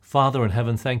Father in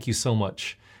heaven, thank you so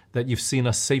much that you've seen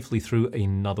us safely through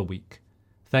another week.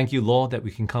 Thank you, Lord, that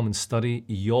we can come and study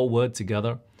your word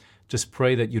together. Just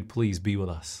pray that you'd please be with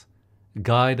us.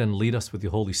 Guide and lead us with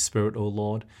your Holy Spirit, O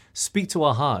Lord. Speak to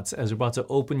our hearts as we're about to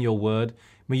open your word.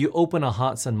 May you open our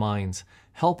hearts and minds.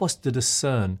 Help us to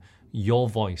discern your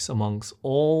voice amongst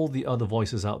all the other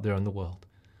voices out there in the world.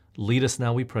 Lead us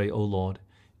now, we pray, O Lord.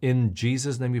 In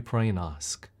Jesus' name we pray and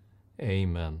ask.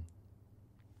 Amen.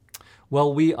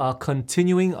 Well, we are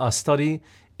continuing our study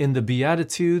in the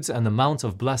Beatitudes and the Mount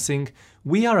of Blessing.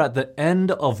 We are at the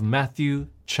end of Matthew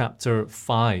chapter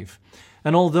 5.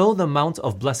 And although the Mount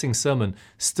of Blessing sermon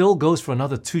still goes for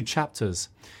another 2 chapters,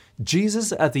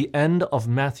 Jesus at the end of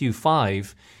Matthew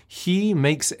 5, he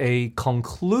makes a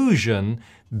conclusion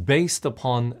based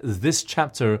upon this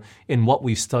chapter in what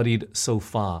we've studied so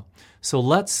far. So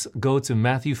let's go to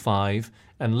Matthew 5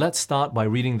 and let's start by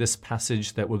reading this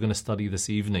passage that we're going to study this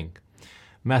evening.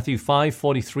 Matthew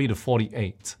 5:43 to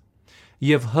 48. Ye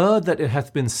have heard that it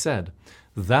hath been said,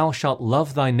 Thou shalt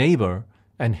love thy neighbor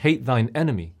and hate thine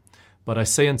enemy. But I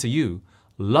say unto you,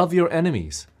 love your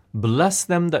enemies, bless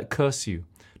them that curse you,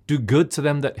 do good to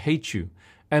them that hate you,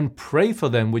 and pray for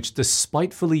them which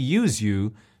despitefully use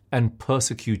you and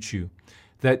persecute you,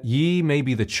 that ye may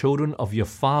be the children of your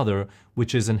Father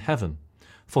which is in heaven.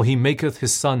 For he maketh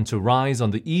his sun to rise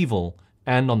on the evil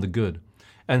and on the good,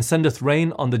 and sendeth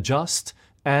rain on the just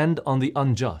and on the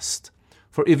unjust.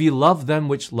 For if ye love them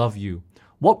which love you,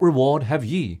 what reward have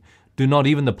ye? Do not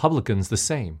even the publicans the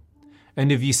same?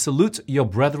 And if ye salute your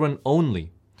brethren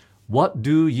only, what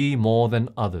do ye more than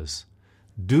others?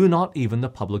 Do not even the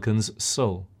publicans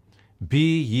so?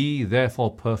 Be ye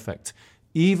therefore perfect,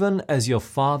 even as your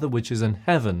Father which is in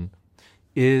heaven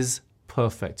is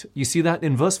perfect. You see that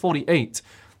in verse 48,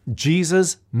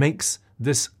 Jesus makes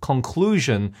this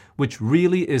conclusion, which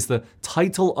really is the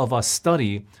title of our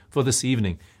study for this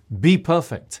evening. Be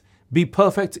perfect. Be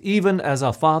perfect even as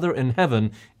our Father in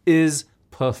heaven is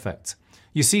perfect.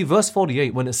 You see, verse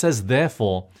 48, when it says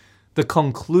therefore, the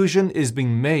conclusion is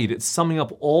being made. It's summing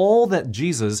up all that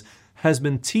Jesus has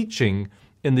been teaching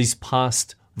in these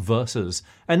past verses.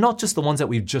 And not just the ones that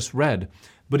we've just read,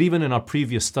 but even in our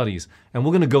previous studies. And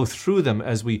we're going to go through them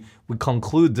as we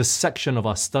conclude this section of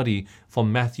our study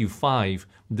from Matthew 5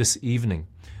 this evening.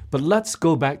 But let's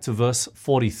go back to verse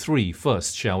 43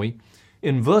 first, shall we?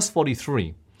 In verse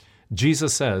 43,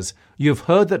 Jesus says, You have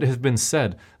heard that it has been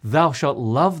said, Thou shalt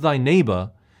love thy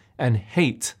neighbor and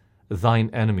hate thine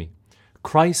enemy.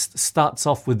 Christ starts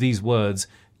off with these words,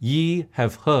 Ye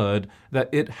have heard that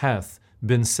it hath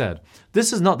been said.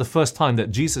 This is not the first time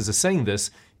that Jesus is saying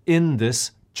this in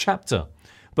this chapter.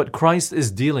 But Christ is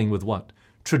dealing with what?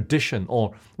 Tradition,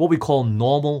 or what we call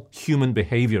normal human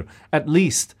behavior. At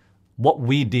least what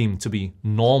we deem to be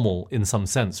normal in some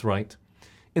sense, right?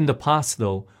 In the past,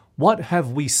 though, what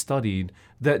have we studied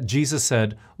that Jesus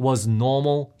said was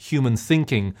normal human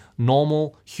thinking,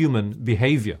 normal human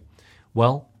behavior?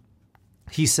 Well,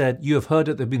 he said, you have heard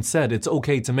it have been said, it's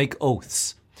okay to make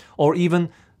oaths, or even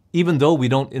though we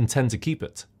don't intend to keep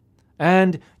it.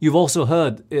 And you've also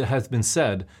heard it has been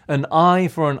said, an eye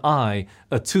for an eye,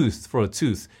 a tooth for a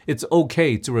tooth. It's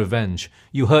okay to revenge.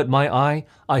 You hurt my eye,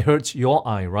 I hurt your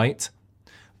eye, right?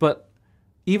 But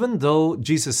even though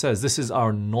Jesus says this is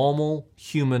our normal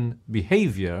human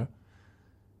behavior,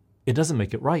 it doesn't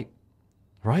make it right?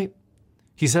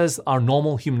 He says our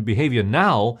normal human behavior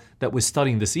now that we're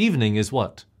studying this evening is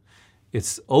what?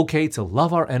 It's okay to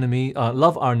love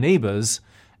our neighbors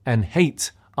and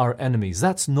hate our enemies.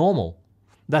 That's normal.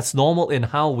 That's normal in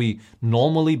how we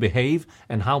normally behave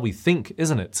and how we think,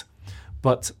 isn't it?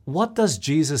 But what does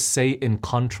Jesus say in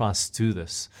contrast to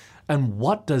this? And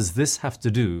what does this have to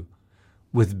do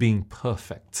with being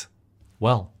perfect?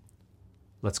 Well,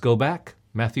 let's go back.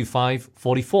 Matthew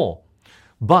 5:44.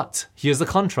 But, here's the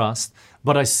contrast,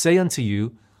 but I say unto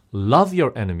you, love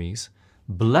your enemies,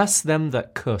 bless them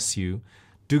that curse you,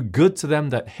 do good to them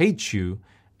that hate you,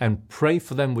 and pray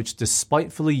for them which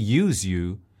despitefully use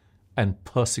you and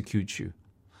persecute you.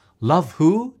 Love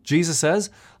who? Jesus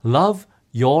says, love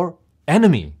your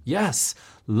enemy. Yes,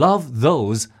 love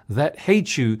those that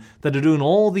hate you, that are doing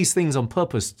all these things on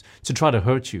purpose to try to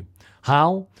hurt you.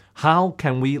 How? How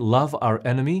can we love our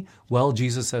enemy? Well,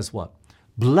 Jesus says what?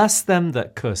 Bless them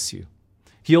that curse you.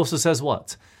 He also says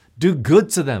what? Do good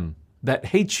to them that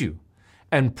hate you,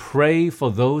 and pray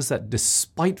for those that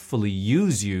despitefully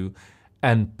use you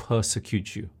and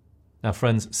persecute you. Now,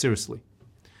 friends, seriously,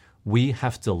 we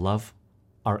have to love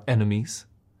our enemies.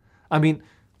 I mean,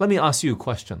 let me ask you a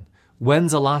question.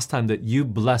 When's the last time that you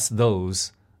blessed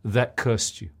those that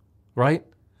cursed you, right?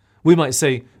 We might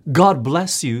say, God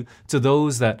bless you to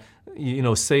those that,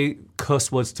 say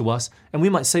curse words to us. And we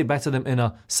might say back to them in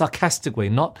a sarcastic way,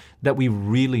 not that we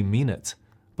really mean it.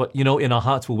 But, in our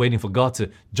hearts, we're waiting for God to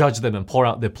judge them and pour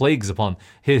out their plagues upon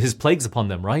His plagues upon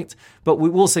them, right? But we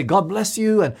will say, God bless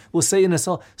you, and we'll say in a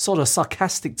sort of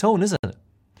sarcastic tone, isn't it?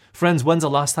 Friends, when's the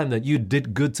last time that you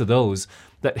did good to those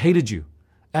that hated you?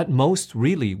 At most,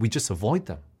 really, we just avoid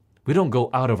them. We don't go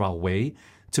out of our way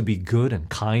to be good and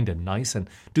kind and nice and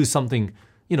do something,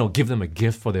 give them a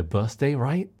gift for their birthday,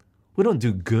 right? We don't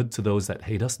do good to those that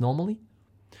hate us normally.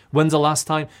 When's the last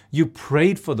time you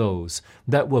prayed for those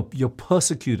that were your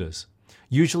persecutors?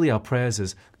 Usually our prayers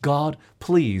is, God,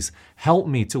 please help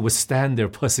me to withstand their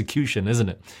persecution, isn't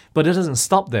it? But it doesn't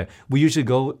stop there. We usually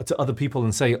go to other people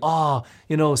and say,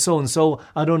 so-and-so,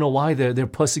 I don't know why they're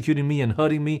persecuting me and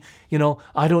hurting me.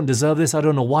 I don't deserve this. I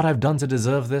don't know what I've done to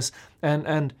deserve this.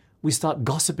 And we start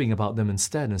gossiping about them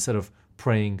instead of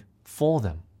praying for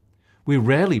them. We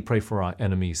rarely pray for our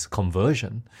enemies'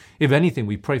 conversion. If anything,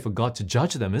 we pray for God to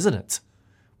judge them, isn't it?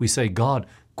 We say, God,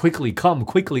 quickly come,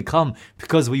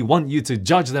 because we want you to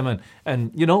judge them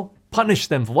and punish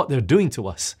them for what they're doing to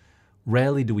us.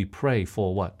 Rarely do we pray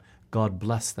for what? God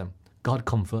bless them. God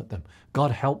comfort them. God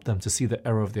help them to see the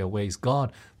error of their ways.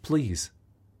 God, please.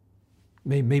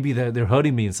 Maybe they're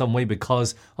hurting me in some way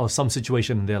because of some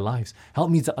situation in their lives. Help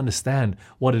me to understand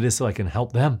what it is so I can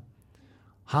help them.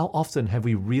 How often have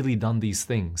we really done these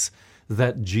things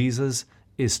that Jesus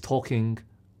is talking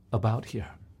about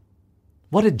here?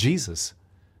 What did Jesus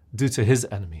do to his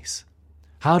enemies?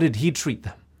 How did he treat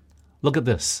them? Look at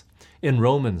this. In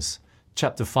Romans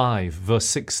chapter 5, verse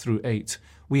 6 through 8,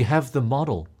 we have the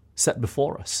model set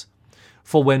before us.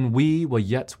 For when we were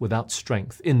yet without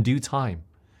strength, in due time,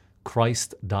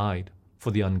 Christ died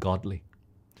for the ungodly.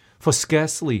 For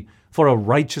scarcely for a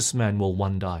righteous man will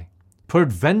one die.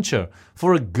 Peradventure,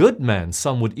 for a good man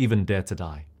some would even dare to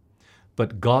die.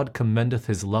 But God commendeth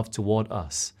his love toward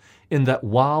us, in that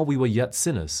while we were yet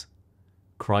sinners,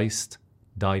 Christ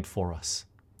died for us.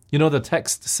 The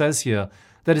text says here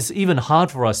that it's even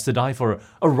hard for us to die for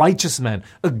a righteous man,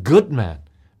 a good man,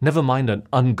 never mind an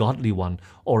ungodly one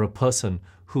or a person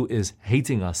who is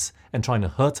hating us and trying to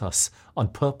hurt us on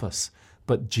purpose.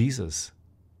 But Jesus,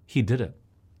 he did it.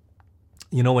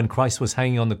 When Christ was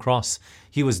hanging on the cross,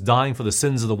 he was dying for the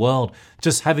sins of the world,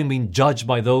 just having been judged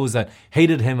by those that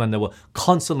hated him and that were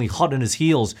constantly hot on his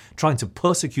heels, trying to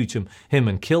persecute him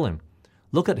and kill him.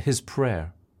 Look at his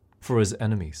prayer for his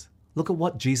enemies. Look at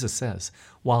what Jesus says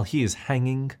while he is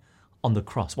hanging on the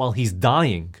cross, while he's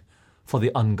dying for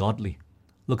the ungodly.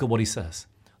 Look at what he says.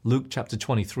 Luke chapter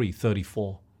 23,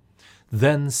 34.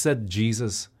 Then said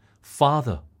Jesus,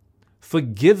 Father,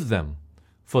 forgive them,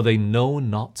 for they know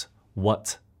not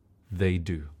what they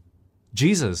do.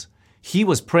 Jesus, he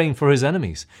was praying for his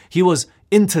enemies. He was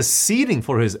interceding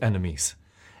for his enemies.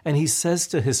 And he says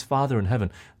to his Father in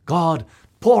heaven, God,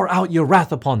 pour out your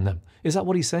wrath upon them. Is that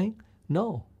what he's saying?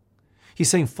 No. He's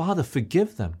saying, Father,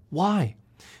 forgive them. Why?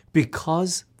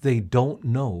 Because they don't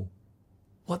know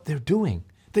what they're doing.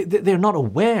 They're not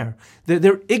aware.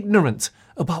 They're ignorant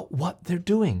about what they're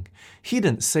doing. He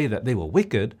didn't say that they were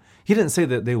wicked. He didn't say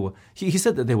that they were, he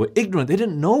said that they were ignorant. They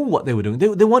didn't know what they were doing.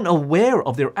 They weren't aware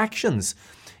of their actions.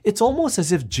 It's almost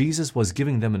as if Jesus was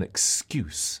giving them an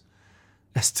excuse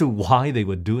as to why they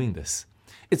were doing this.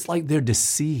 It's like they're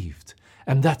deceived.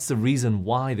 And that's the reason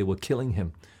why they were killing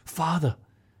him. Father,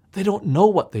 they don't know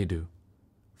what they do.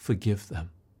 Forgive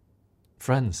them.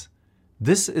 Friends,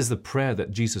 this is the prayer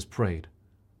that Jesus prayed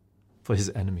for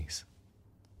his enemies,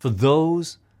 for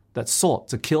those that sought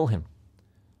to kill him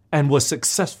and was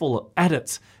successful at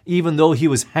it, even though he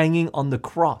was hanging on the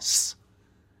cross.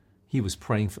 He was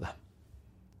praying for them.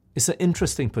 It's an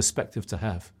interesting perspective to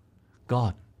have.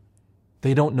 God,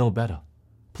 they don't know better.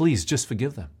 Please just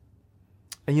forgive them.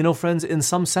 And friends, in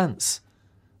some sense,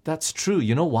 that's true.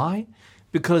 You know why?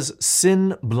 Because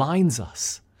sin blinds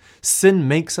us. Sin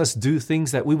makes us do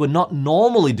things that we would not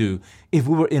normally do if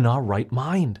we were in our right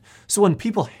mind. So when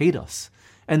people hate us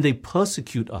and they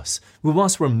persecute us, we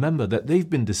must remember that they've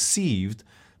been deceived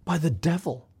by the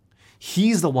devil.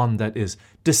 He's the one that is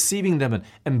deceiving them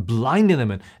and blinding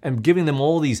them and giving them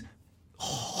all these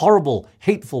horrible,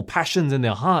 hateful passions in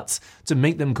their hearts to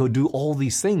make them go do all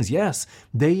these things. Yes,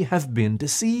 they have been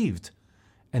deceived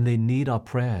and they need our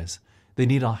prayers. They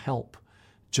need our help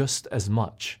just as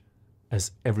much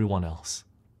as everyone else.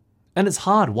 And it's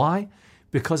hard. Why?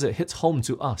 Because it hits home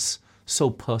to us so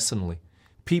personally.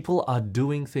 People are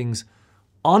doing things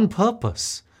on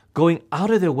purpose, going out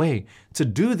of their way to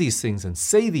do these things and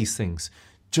say these things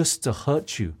just to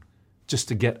hurt you, just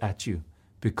to get at you,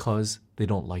 because they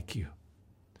don't like you.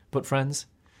 But friends,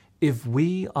 if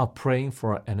we are praying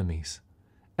for our enemies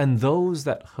and those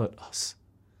that hurt us,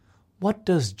 what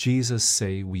does Jesus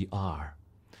say we are?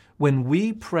 When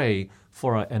we pray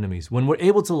for our enemies, when we're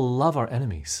able to love our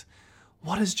enemies,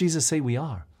 what does Jesus say we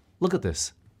are? Look at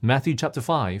this. Matthew chapter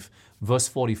 5, verse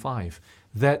 45.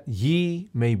 That ye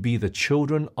may be the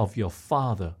children of your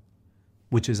Father,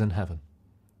 which is in heaven.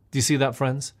 Do you see that,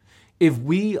 friends? If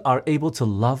we are able to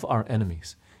love our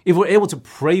enemies, if we're able to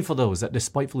pray for those that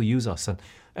despitefully use us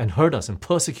and hurt us and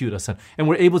persecute us, and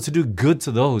we're able to do good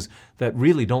to those that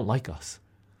really don't like us,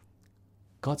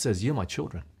 God says, you're my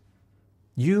children.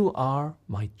 You are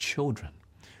my children.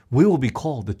 We will be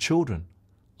called the children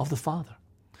of the Father.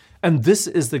 And this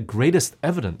is the greatest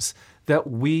evidence that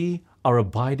we are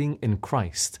abiding in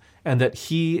Christ and that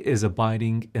He is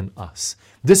abiding in us.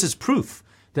 This is proof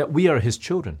that we are His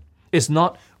children. It's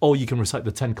not, oh, you can recite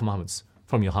the 10 Commandments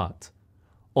from your heart,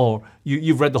 or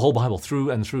you've read the whole Bible through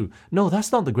and through. No,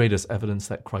 that's not the greatest evidence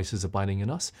that Christ is abiding in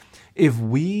us. If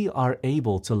we are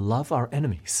able to love our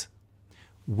enemies,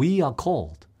 we are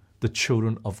called the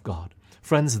children of God.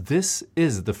 Friends, this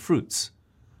is the fruits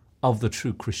of the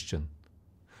true Christian.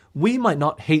 We might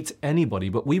not hate anybody,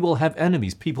 but we will have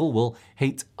enemies. People will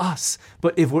hate us.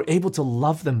 But if we're able to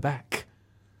love them back,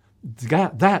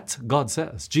 that God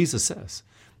says, Jesus says,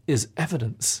 is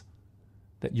evidence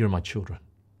that you're my children.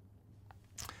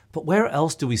 But where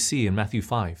else do we see in Matthew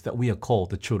 5 that we are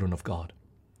called the children of God?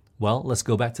 Well, let's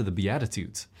go back to the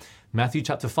Beatitudes. Matthew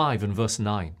chapter 5 and verse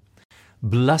 9.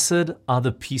 Blessed are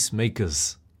the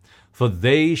peacemakers, for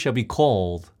they shall be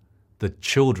called the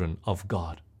children of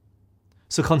God.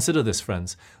 So consider this,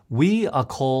 friends. We are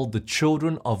called the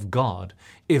children of God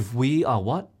if we are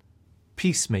what?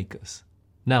 Peacemakers.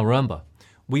 Now remember,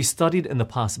 we studied in the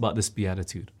past about this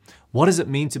beatitude. What does it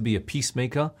mean to be a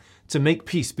peacemaker? To make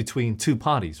peace between two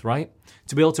parties, right?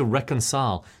 To be able to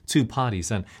reconcile two parties.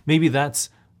 And maybe that's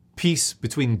peace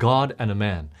between God and a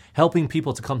man, helping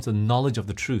people to come to the knowledge of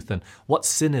the truth and what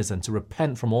sin is and to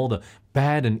repent from all the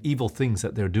bad and evil things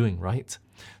that they're doing, right?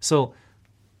 So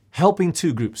helping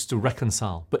two groups to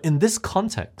reconcile. But in this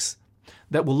context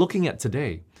that we're looking at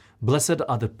today, blessed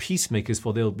are the peacemakers,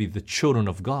 for they'll be the children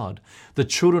of God. The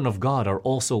children of God are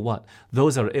also what?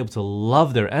 Those that are able to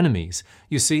love their enemies.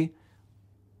 You see,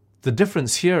 the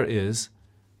difference here is,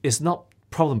 it's not a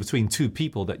problem between two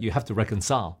people that you have to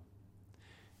reconcile.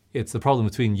 It's the problem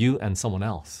between you and someone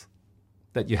else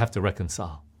that you have to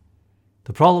reconcile.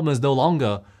 The problem is no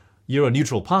longer you're a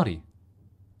neutral party,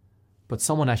 but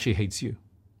someone actually hates you.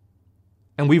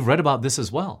 And we've read about this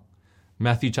as well.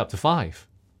 Matthew chapter 5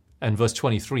 and verse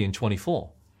 23 and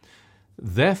 24.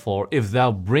 Therefore, if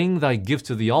thou bring thy gift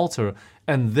to the altar,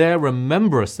 and there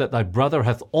rememberest that thy brother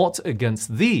hath aught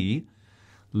against thee,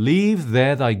 leave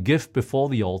there thy gift before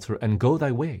the altar, and go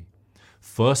thy way.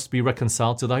 First be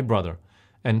reconciled to thy brother,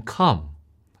 and come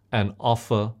and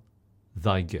offer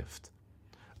thy gift.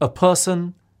 A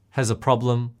person has a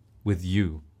problem with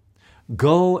you.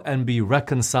 Go and be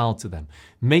reconciled to them.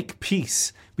 Make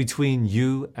peace between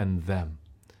you and them.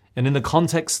 And in the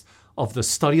context of the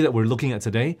study that we're looking at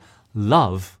today,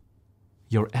 love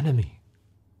your enemy.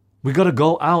 We got to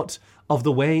go out of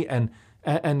the way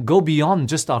and go beyond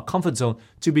just our comfort zone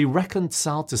to be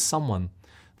reconciled to someone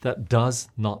that does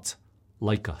not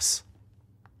like us.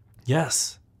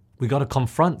 Yes, we got to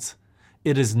confront.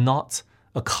 It is not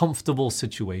a comfortable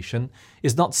situation.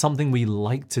 It's not something we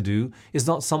like to do. It's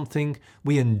not something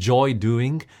we enjoy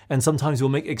doing. And sometimes we'll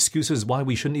make excuses why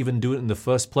we shouldn't even do it in the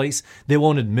first place. They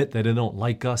won't admit that they don't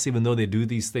like us, even though they do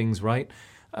these things, right?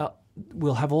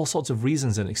 We'll have all sorts of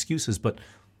reasons and excuses, but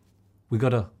we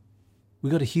gotta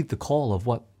heed the call of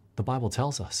what the Bible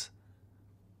tells us.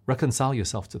 Reconcile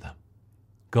yourself to them.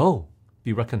 Go,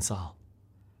 be reconciled.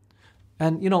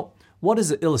 And what is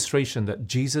the illustration that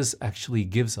Jesus actually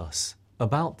gives us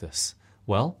about this?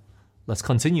 Well, let's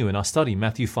continue in our study,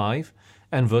 Matthew 5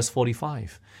 and verse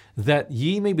 45. That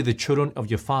ye may be the children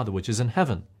of your Father which is in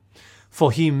heaven.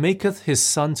 For he maketh his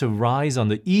sun to rise on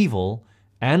the evil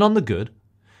and on the good,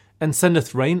 and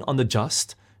sendeth rain on the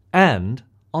just and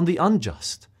on the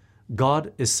unjust.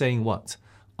 God is saying what?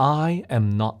 I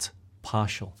am not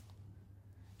partial.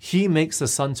 He makes the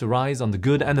sun to rise on the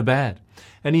good and the bad,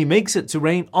 and He makes it to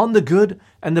rain on the good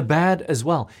and the bad as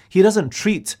well. He doesn't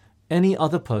treat any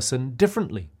other person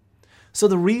differently. So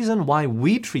the reason why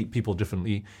we treat people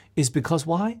differently is because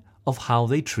why? Of how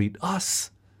they treat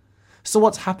us. So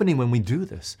what's happening when we do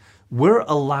this? We're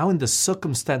allowing the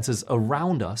circumstances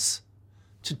around us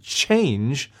to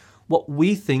change what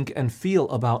we think and feel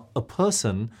about a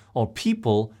person or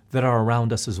people that are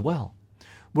around us as well.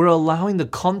 We're allowing the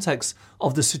context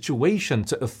of the situation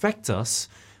to affect us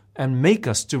and make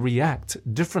us to react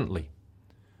differently.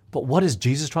 But what is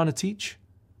Jesus trying to teach?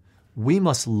 We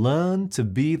must learn to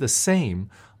be the same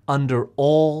under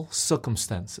all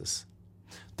circumstances.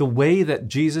 The way that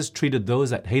Jesus treated those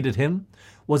that hated him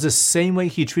was the same way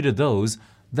he treated those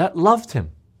that loved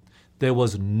him. There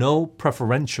was no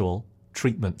preferential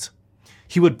treatment.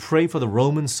 He would pray for the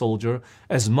Roman soldier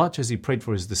as much as he prayed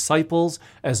for his disciples,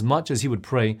 as much as he would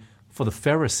pray for the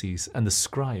Pharisees and the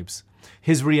scribes.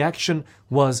 His reaction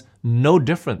was no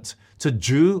different to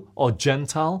Jew or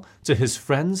Gentile, to his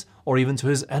friends, or even to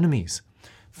his enemies.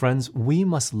 Friends, we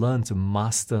must learn to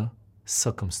master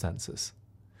circumstances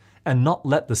and not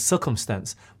let the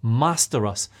circumstance master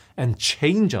us and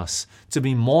change us to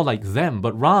be more like them,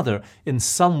 but rather, in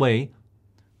some way,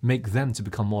 make them to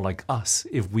become more like us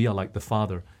if we are like the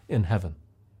Father in heaven.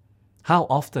 How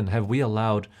often have we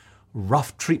allowed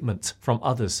rough treatment from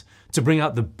others to bring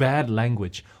out the bad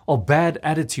language or bad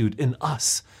attitude in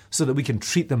us so that we can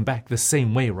treat them back the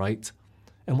same way, right?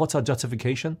 And what's our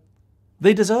justification?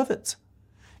 They deserve it.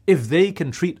 If they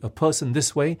can treat a person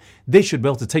this way, they should be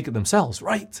able to take it themselves,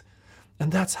 right?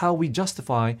 And that's how we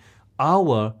justify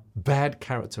our bad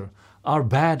character, our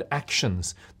bad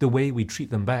actions, the way we treat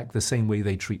them back the same way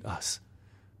they treat us.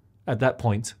 At that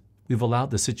point, we've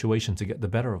allowed the situation to get the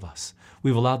better of us.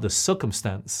 We've allowed the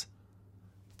circumstance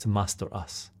to master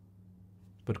us.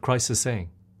 But Christ is saying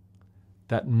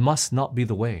that must not be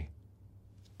the way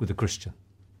with a Christian.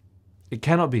 It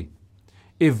cannot be.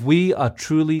 If we are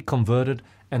truly converted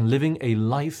and living a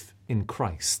life in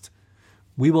Christ,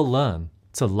 we will learn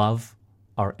to love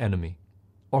our enemy.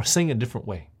 Or saying a different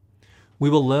way, we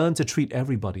will learn to treat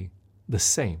everybody the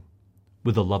same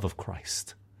with the love of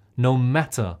Christ, no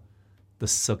matter the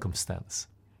circumstance.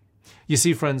 You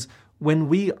see, friends, when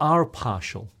we are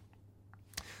partial,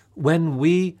 when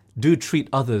we do treat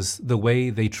others the way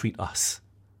they treat us,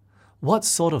 what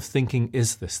sort of thinking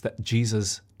is this that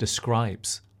Jesus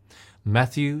describes?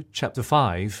 Matthew chapter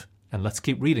 5, and let's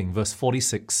keep reading, verse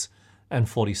 46 and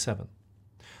 47.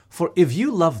 For if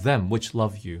you love them which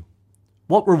love you,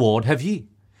 what reward have ye?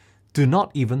 Do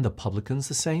not even the publicans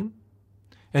the same?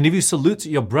 And if you salute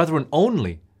your brethren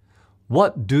only,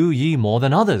 what do ye more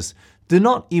than others? Do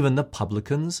not even the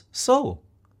publicans so?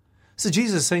 So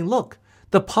Jesus is saying, look,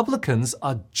 the publicans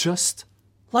are just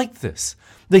like this.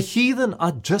 The heathen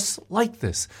are just like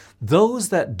this. Those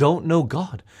that don't know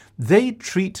God, they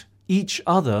treat each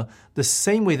other the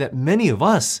same way that many of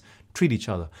us treat each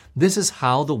other. This is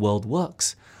how the world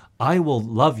works. I will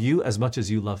love you as much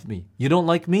as you love me. You don't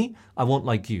like me, I won't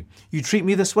like you. You treat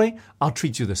me this way, I'll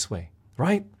treat you this way,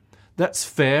 right? That's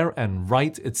fair and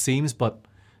right, it seems, but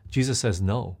Jesus says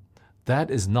no.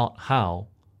 That is not how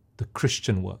the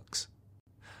Christian works.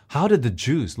 How did the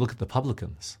Jews look at the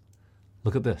publicans?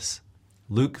 Look at this.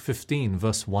 Luke 15,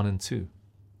 verse 1 and 2.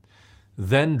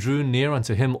 Then drew near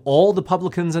unto him all the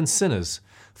publicans and sinners,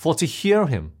 for to hear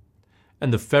him.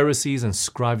 And the Pharisees and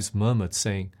scribes murmured,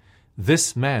 saying,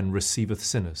 This man receiveth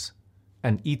sinners,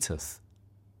 and eateth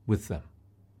with them.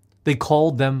 They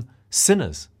called them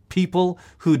sinners, people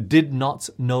who did not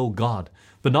know God.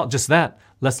 But not just that,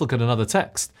 let's look at another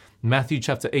text. Matthew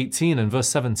chapter 18 and verse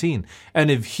 17. And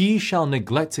if he shall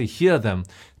neglect to hear them,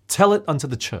 tell it unto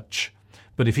the church.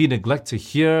 But if he neglect to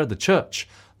hear the church,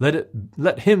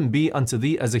 let him be unto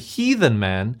thee as a heathen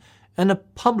man and a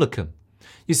publican.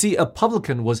 You see, a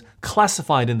publican was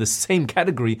classified in the same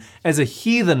category as a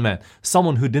heathen man,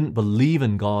 someone who didn't believe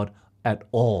in God at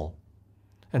all.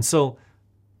 And so,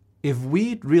 if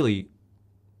we really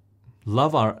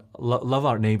love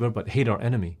our neighbor but hate our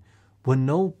enemy, we're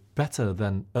no better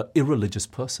than an irreligious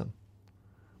person.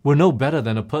 We're no better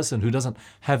than a person who doesn't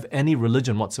have any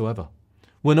religion whatsoever.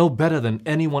 We're no better than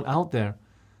anyone out there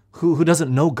who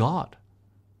doesn't know God,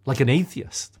 like an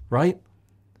atheist, right?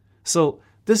 So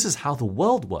this is how the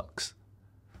world works.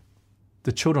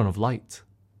 The children of light,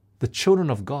 the children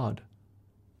of God,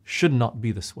 should not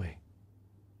be this way.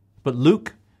 But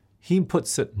Luke, he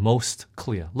puts it most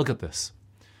clear. Look at this.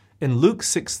 In Luke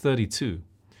 6:32,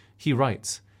 he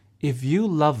writes, If you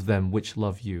love them which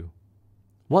love you,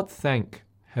 what thank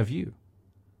have you?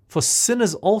 For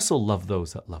sinners also love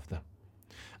those that love them.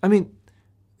 I mean,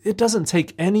 it doesn't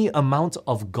take any amount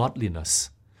of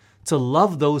godliness to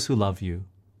love those who love you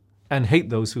and hate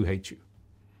those who hate you.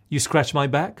 You scratch my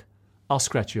back, I'll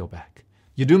scratch your back.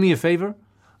 You do me a favor,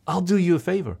 I'll do you a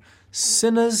favor.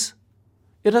 Sinners,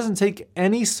 it doesn't take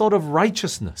any sort of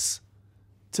righteousness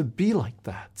to be like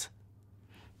that.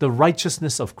 The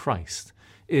righteousness of Christ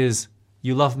is,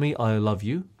 you love me, I love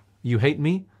you. You hate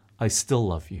me, I still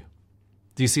love you.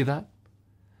 Do you see that?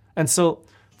 And so,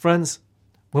 friends,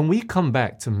 when we come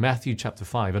back to Matthew chapter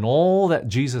 5 and all that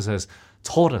Jesus has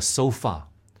taught us so far.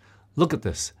 Look at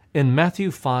this. In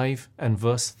Matthew 5 and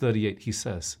verse 38, he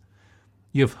says,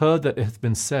 "You have heard that it hath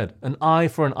been said, an eye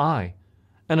for an eye,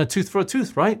 and a tooth for a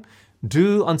tooth," right?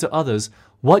 "Do unto others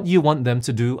what you want them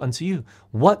to do unto you.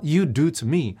 What you do to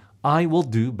me, I will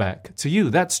do back to you."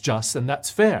 That's just and that's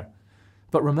fair.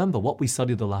 But remember what we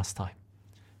studied the last time.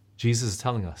 Jesus is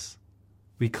telling us,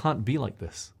 we can't be like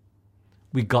this.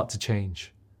 We got to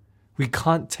change. We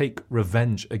can't take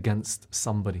revenge against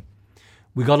somebody.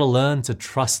 We got to learn to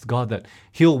trust God that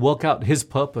He'll work out His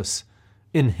purpose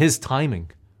in His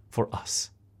timing for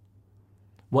us.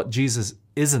 What Jesus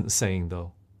isn't saying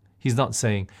though, He's not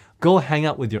saying, go hang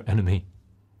out with your enemy.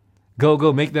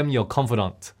 Go make them your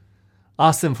confidant.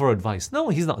 Ask them for advice. No,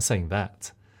 He's not saying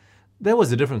that. There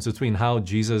was a difference between how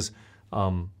Jesus,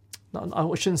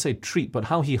 I shouldn't say treat, but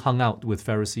how He hung out with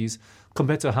Pharisees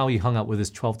compared to how He hung out with His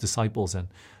 12 disciples and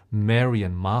Mary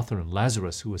and Martha and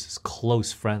Lazarus, who was His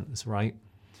close friends, right?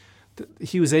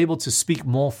 He was able to speak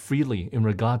more freely in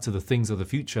regard to the things of the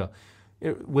future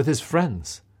with His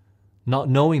friends, not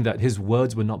knowing that His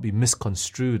words would not be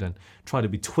misconstrued and try to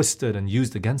be twisted and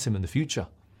used against Him in the future.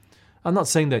 I'm not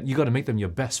saying that you got to make them your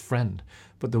best friend,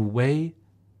 but the way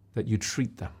that you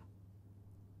treat them,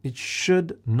 it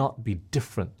should not be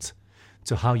different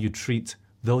to how you treat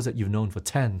those that you've known for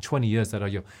 10, 20 years that are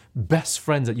your best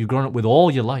friends that you've grown up with all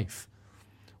your life.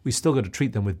 We still got to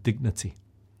treat them with dignity.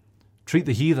 Treat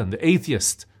the heathen, the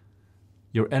atheist,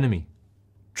 your enemy.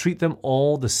 Treat them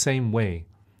all the same way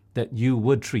that you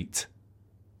would treat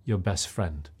your best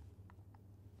friend.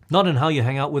 Not in how you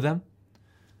hang out with them,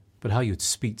 but how you'd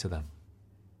speak to them,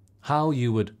 how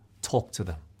you would talk to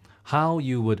them, how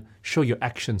you would show your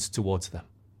actions towards them.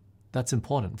 That's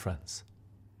important, friends.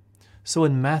 So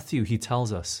in Matthew, he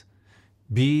tells us,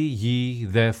 "Be ye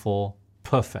therefore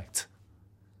perfect."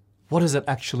 What does that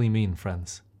actually mean,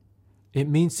 friends? It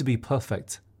means to be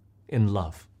perfect in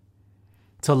love.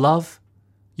 To love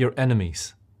your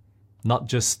enemies, not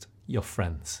just your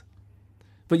friends.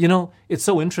 But you know, it's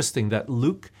so interesting that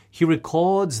Luke, he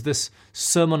records this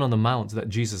Sermon on the Mount that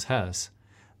Jesus has,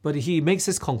 but he makes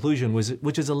his conclusion,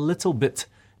 which is a little bit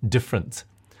different.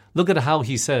 Look at how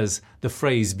he says the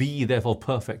phrase, "Be ye therefore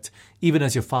perfect, even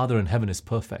as your Father in heaven is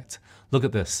perfect." Look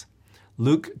at this.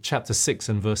 Luke chapter 6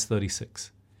 and verse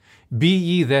 36. "Be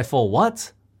ye therefore"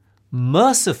 what?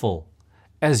 "Merciful,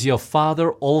 as your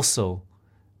Father also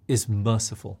is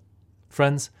merciful."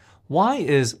 Friends, why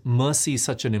is mercy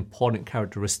such an important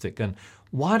characteristic? And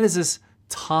why does this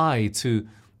tie to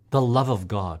the love of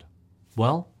God?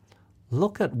 Well,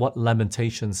 look at what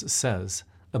Lamentations says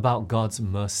about God's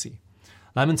mercy.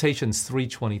 Lamentations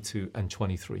 3:22 and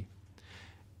 23.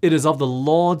 "It is of the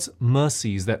Lord's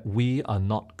mercies that we are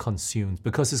not consumed,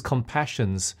 because His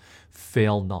compassions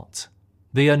fail not.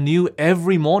 They are new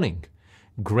every morning.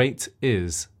 Great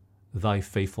is thy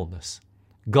faithfulness."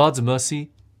 God's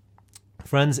mercy,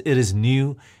 friends, it is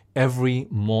new every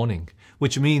morning,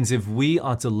 which means if we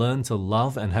are to learn to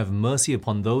love and have mercy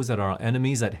upon those that are our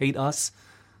enemies, that hate us,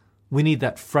 we need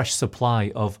that fresh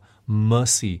supply of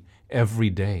mercy every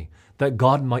day, that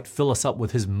God might fill us up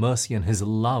with His mercy and His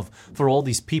love for all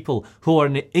these people who are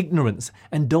in ignorance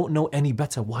and don't know any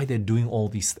better why they're doing all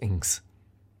these things.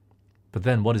 But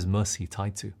then what is mercy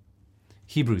tied to?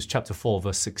 Hebrews chapter 4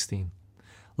 verse 16.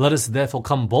 "Let us therefore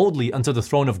come boldly unto the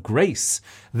throne of grace,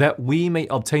 that we may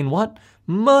obtain" what?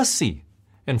 "Mercy,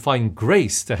 and find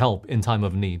grace to help in time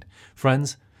of need."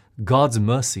 Friends, God's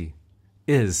mercy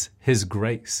is His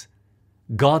grace.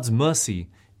 God's mercy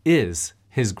is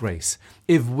His grace.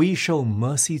 If we show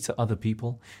mercy to other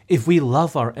people, if we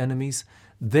love our enemies,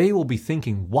 they will be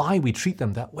thinking why we treat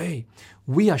them that way.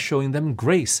 We are showing them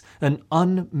grace, an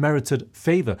unmerited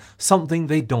favor, something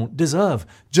they don't deserve,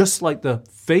 just like the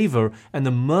favor and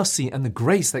the mercy and the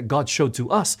grace that God showed to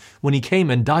us when He came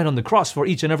and died on the cross for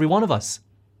each and every one of us.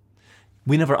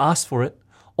 We never asked for it.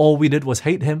 All we did was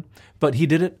hate Him, but He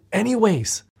did it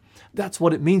anyways. That's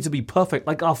what it means to be perfect,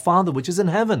 like our Father which is in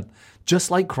heaven, just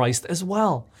like Christ as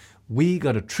well. We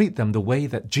got to treat them the way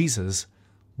that Jesus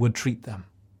would treat them.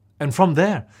 And from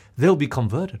there, they'll be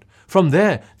converted. From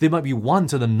there, they might be won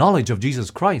to the knowledge of Jesus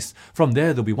Christ. From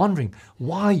there, they'll be wondering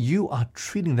why you are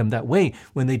treating them that way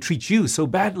when they treat you so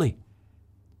badly.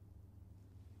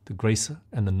 The grace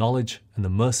and the knowledge and the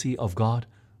mercy of God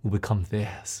will become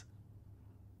theirs.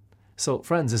 So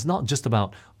friends, it's not just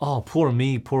about, oh, poor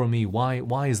me,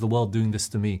 why is the world doing this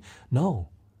to me? No,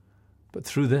 but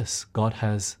through this, God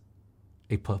has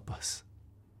a purpose.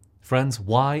 Friends,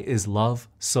 why is love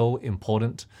so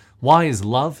important? Why is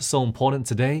love so important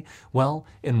today? Well,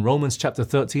 in Romans chapter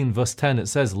 13, verse 10, it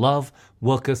says, "Love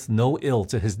worketh no ill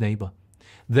to his neighbor."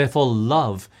 Therefore,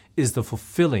 love is the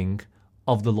fulfilling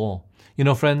of the law. You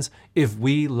know, friends, if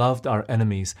we loved our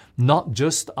enemies, not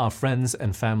just our friends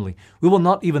and family, we will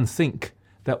not even think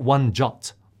that one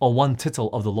jot or one tittle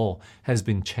of the law has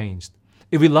been changed.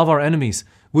 If we love our enemies,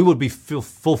 we would be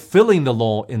fulfilling the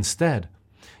law instead.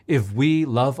 If we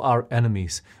love our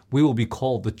enemies, we will be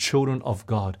called the children of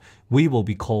God. We will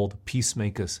be called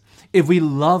peacemakers. If we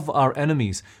love our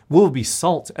enemies, we will be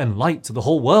salt and light to the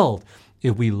whole world.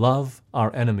 If we love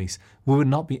our enemies, we would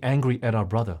not be angry at our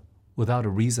brother without a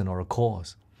reason or a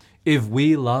cause. If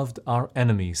we loved our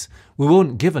enemies, we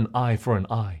wouldn't give an eye for an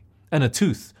eye and a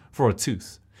tooth for a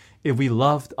tooth. If we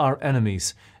loved our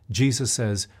enemies, Jesus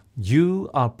says, you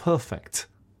are perfect,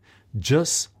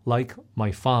 just like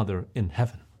my Father in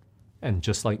heaven, and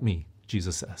just like me,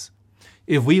 Jesus says.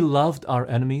 If we loved our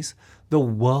enemies, the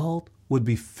world would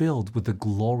be filled with the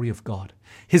glory of God,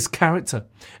 His character,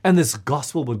 and this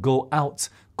gospel would go out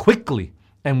quickly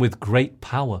and with great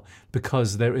power,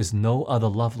 because there is no other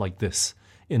love like this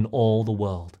in all the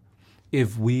world.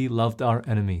 If we loved our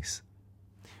enemies,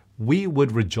 we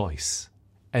would rejoice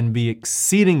and be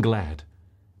exceeding glad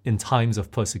in times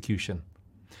of persecution.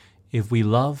 If we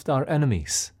loved our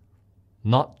enemies,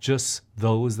 not just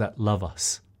those that love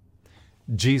us,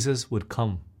 Jesus would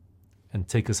come and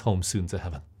take us home soon to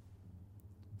heaven.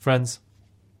 Friends,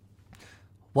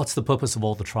 what's the purpose of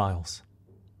all the trials?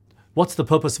 What's the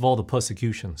purpose of all the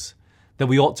persecutions? That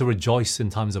we ought to rejoice in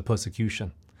times of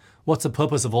persecution. What's the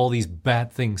purpose of all these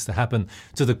bad things to happen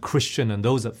to the Christian and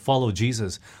those that follow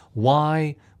Jesus?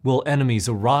 Why will enemies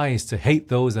arise to hate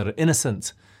those that are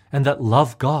innocent and that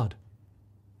love God?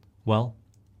 Well,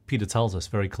 Peter tells us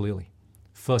very clearly.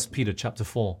 1 Peter chapter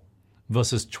 4,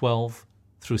 verses 12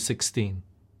 through 16.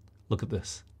 Look at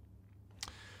this.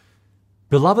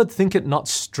 Beloved, think it not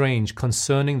strange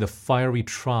concerning the fiery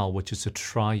trial which is to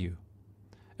try you,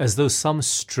 as though some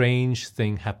strange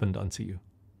thing happened unto you.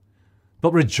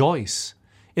 But rejoice,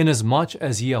 inasmuch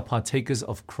as ye are partakers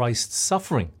of Christ's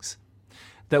sufferings,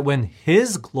 that when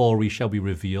His glory shall be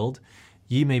revealed,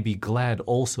 ye may be glad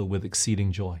also with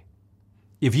exceeding joy.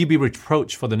 If ye be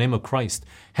reproached for the name of Christ,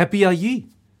 happy are ye,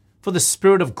 for the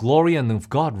Spirit of glory and of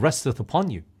God resteth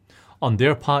upon you. On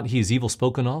their part He is evil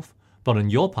spoken of, but on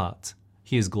your part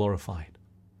He is glorified.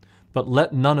 But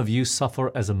let none of you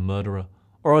suffer as a murderer,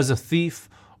 or as a thief,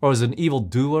 or as an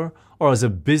evildoer, or as a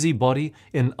busybody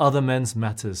in other men's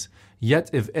matters. Yet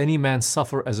if any man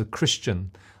suffer as a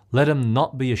Christian, let him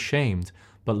not be ashamed,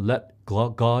 but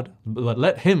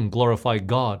let him glorify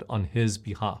God on his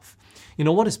behalf. You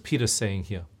know, what is Peter saying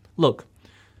here? Look,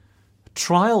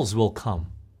 trials will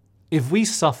come. If we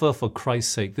suffer for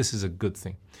Christ's sake, this is a good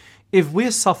thing. If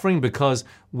we're suffering because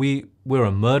we're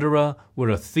a murderer, we're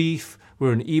a thief,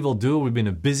 we're an evildoer, we've been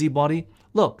a busybody,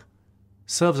 look,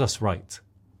 serves us right.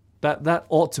 That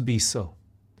ought to be so.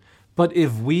 But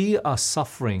if we are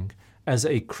suffering as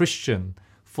a Christian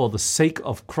for the sake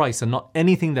of Christ and not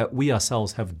anything that we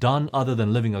ourselves have done other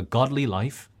than living a godly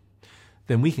life,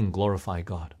 then we can glorify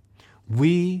God.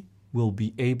 We will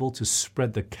be able to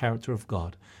spread the character of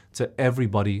God to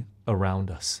everybody around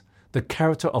us. The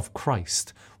character of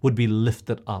Christ would be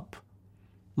lifted up.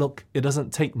 Look, it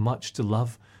doesn't take much to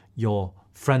love your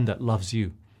friend that loves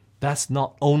you. That's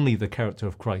not only the character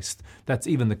of Christ, that's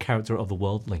even the character of the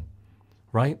worldling,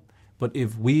 right? But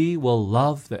if we will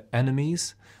love the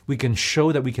enemies, we can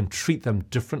show that we can treat them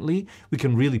differently, we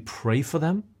can really pray for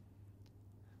them.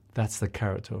 That's the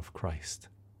character of Christ.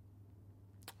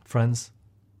 Friends,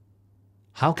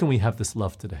 how can we have this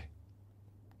love today?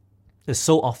 It's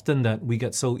so often that we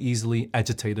get so easily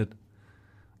agitated,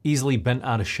 easily bent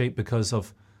out of shape because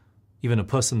of even a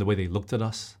person, the way they looked at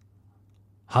us,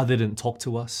 how they didn't talk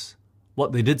to us,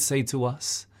 what they did say to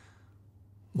us,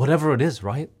 whatever it is,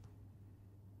 right?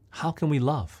 How can we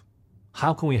love?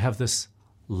 How can we have this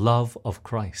love of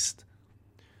Christ?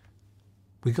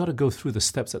 We got to go through the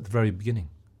steps at the very beginning.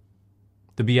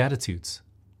 The Beatitudes.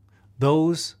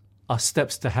 Those are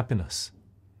steps to happiness.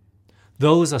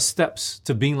 Those are steps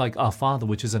to being like our Father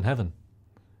which is in heaven,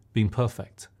 being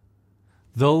perfect.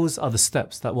 Those are the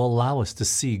steps that will allow us to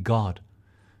see God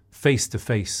face to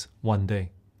face one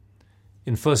day.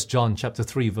 In 1 John chapter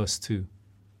 3, verse 2,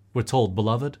 we're told,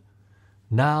 Beloved,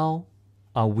 now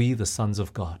are we the sons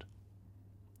of God.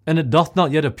 And it doth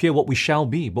not yet appear what we shall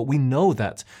be, but we know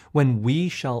that when He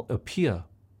shall appear,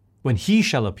 we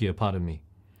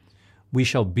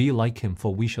shall be like Him,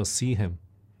 for we shall see Him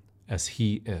as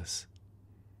He is.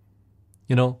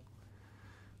 You know,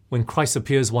 when Christ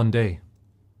appears one day,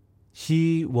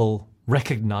 He will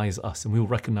recognize us and we will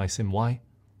recognize Him. Why?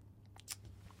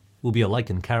 We'll be alike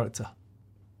in character.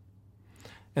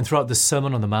 And throughout the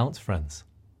Sermon on the Mount, friends,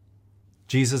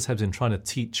 Jesus has been trying to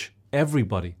teach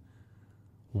everybody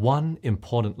one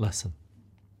important lesson: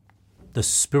 the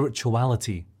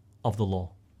spirituality of the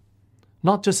law.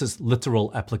 Not just its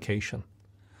literal application.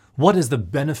 What is the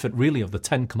benefit really of the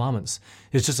 10 Commandments?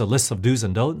 It's just a list of do's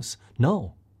and don'ts?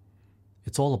 No.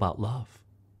 It's all about love.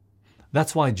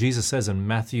 That's why Jesus says in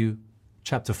Matthew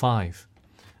chapter 5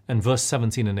 and verse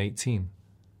 17 and 18,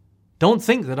 "Don't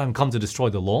think that I'm come to destroy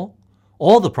the law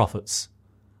or the prophets.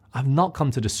 I've not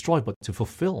come to destroy, but to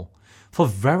fulfill. For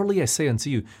verily I say unto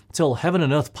you, till heaven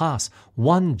and earth pass,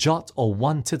 one jot or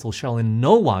one tittle shall in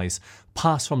no wise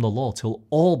pass from the law till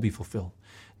all be fulfilled."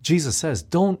 Jesus says,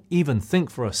 don't even think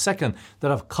for a second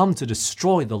that I've come to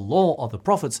destroy the law or the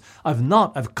prophets. I've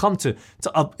not. I've come to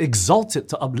exalt it,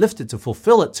 to uplift it, to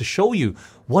fulfill it, to show you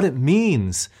what it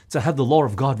means to have the law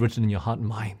of God written in your heart and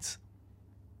mind.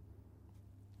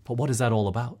 But what is that all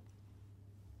about?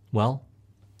 Well,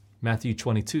 Matthew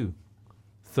 22,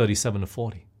 37 to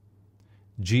 40.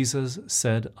 Jesus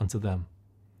said unto them,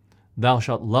 "Thou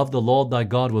shalt love the Lord thy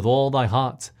God with all thy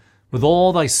heart, with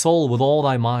all thy soul, with all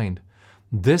thy mind.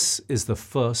 This is the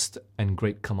first and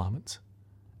great commandment.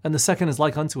 And the second is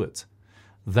like unto it.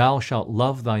 Thou shalt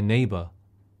love thy neighbor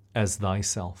as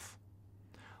thyself.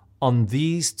 On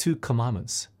these 2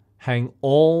 commandments hang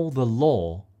all the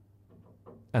law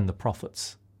and the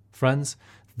prophets." Friends,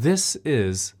 this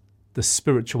is the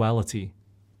spirituality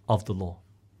of the law.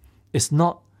 It's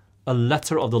not a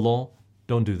letter of the law.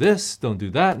 Don't do this, don't do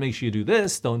that, make sure you do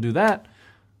this, don't do that.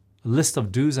 A list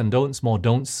of do's and don'ts, more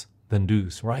don'ts than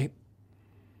do's, right?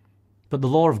 But the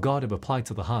law of God, if applied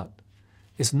to the heart,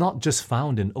 is not just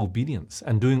found in obedience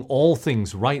and doing all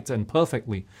things right and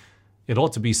perfectly. It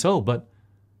ought to be so, but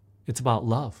it's about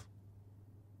love.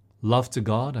 Love to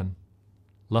God and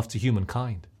love to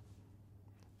humankind.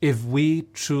 If we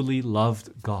truly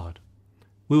loved God,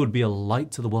 we would be a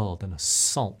light to the world and a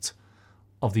salt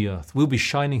of the earth. We'll be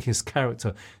shining His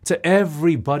character to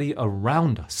everybody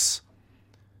around us.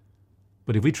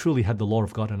 But if we truly had the law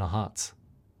of God in our hearts,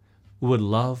 we would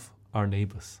love our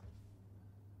neighbors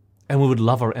and we would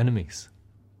love our enemies.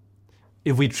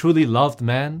 If we truly loved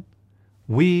man,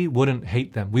 we wouldn't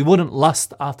hate them. We wouldn't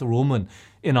lust after a woman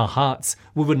in our hearts.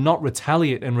 We would not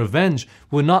retaliate and revenge.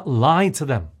 We would not lie to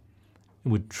them.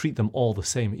 We would treat them all the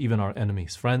same, even our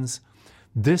enemies. Friends,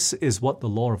 this is what the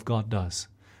law of God does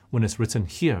when it's written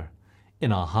here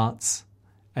in our hearts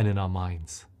and in our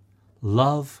minds.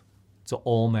 Love to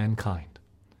all mankind.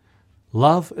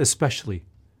 Love especially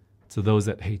to those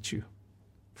that hate you.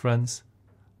 Friends,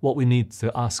 what we need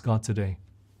to ask God today,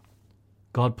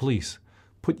 God, please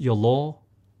put your law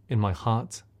in my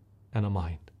heart and a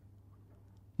mind.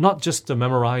 Not just to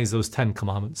memorize those 10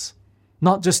 commandments,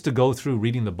 not just to go through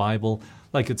reading the Bible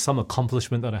like it's some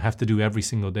accomplishment that I have to do every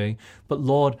single day, but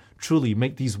Lord, truly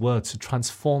make these words to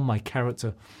transform my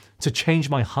character, to change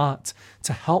my heart,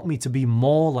 to help me to be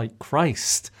more like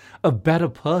Christ, a better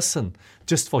person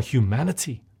just for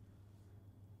humanity,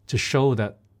 to show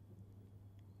that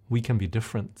we can be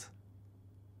different.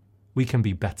 We can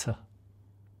be better.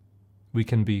 We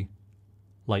can be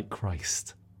like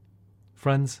Christ.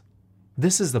 Friends,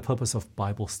 this is the purpose of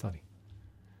Bible study.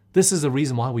 This is the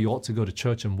reason why we ought to go to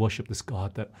church and worship this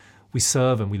God that we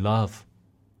serve and we love,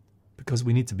 because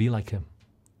we need to be like Him.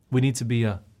 We need to be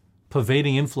a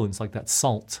pervading influence like that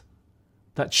salt,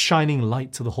 that shining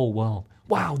light to the whole world.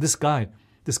 Wow, this guy,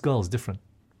 this girl is different.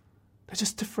 They're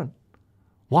just different.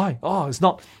 Why? Oh, it's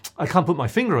not, I can't put my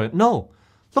finger on it. No,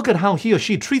 look at how he or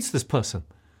she treats this person.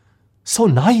 So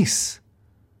nice,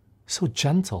 so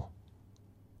gentle,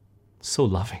 so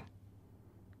loving.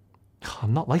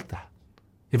 I'm not like that.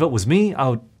 If it was me, I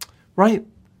would, right?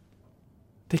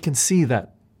 They can see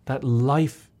that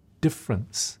life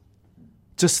difference.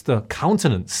 Just the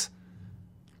countenance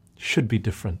should be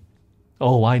different.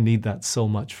 Oh, I need that so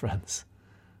much, friends.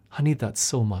 I need that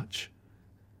so much.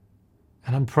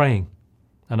 And I'm praying,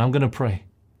 and I'm going to pray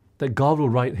that God will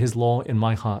write His law in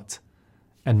my heart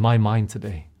and my mind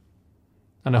today.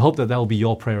 And I hope that will be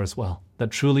your prayer as well,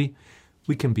 that truly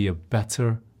we can be a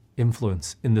better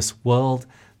influence in this world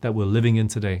that we're living in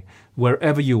today.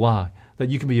 Wherever you are, that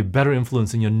you can be a better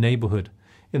influence in your neighborhood,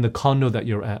 in the condo that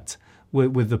you're at,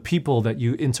 with the people that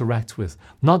you interact with,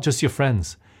 not just your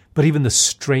friends, but even the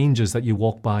strangers that you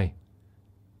walk by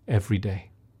every day.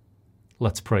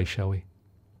 Let's pray, shall we?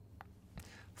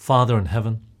 Father in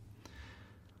heaven,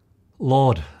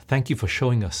 Lord, thank you for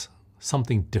showing us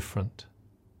something different,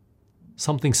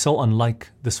 something so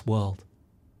unlike this world.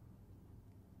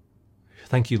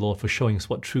 Thank you, Lord, for showing us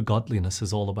what true godliness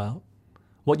is all about,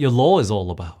 what your law is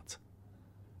all about.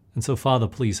 And so, Father,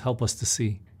 please help us to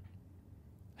see.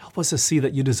 Help us to see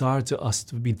that you desire to us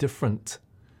to be different,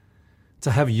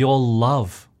 to have your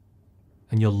love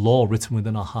and your law written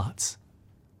within our hearts.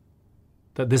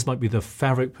 That this might be the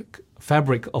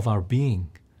fabric of our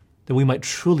being, that we might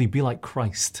truly be like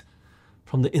Christ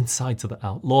from the inside to the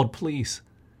out. Lord, please,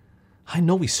 I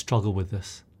know we struggle with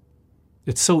this.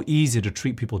 It's so easy to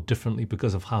treat people differently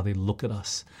because of how they look at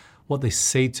us, what they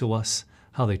say to us,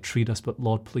 how they treat us. But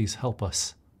Lord, please help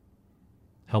us.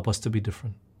 Help us to be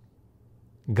different.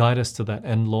 Guide us to that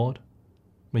end, Lord.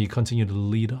 May you continue to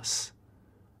lead us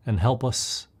and help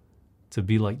us to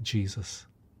be like Jesus.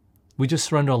 We just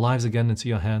surrender our lives again into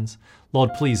your hands.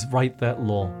 Lord, please write that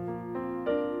law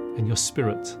and your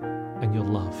spirit and your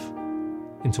love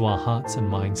into our hearts and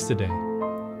minds today.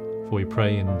 For we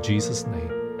pray in Jesus'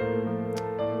 name.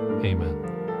 Amen.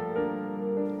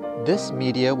 This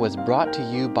media was brought to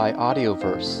you by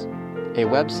Audioverse, a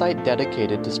website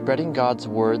dedicated to spreading God's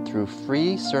Word through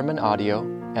free sermon audio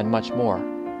and much more.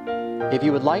 If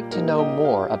you would like to know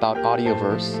more about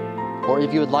Audioverse, or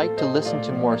if you would like to listen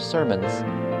to more sermons,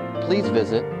 please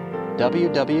visit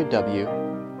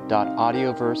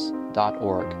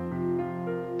www.audioverse.org.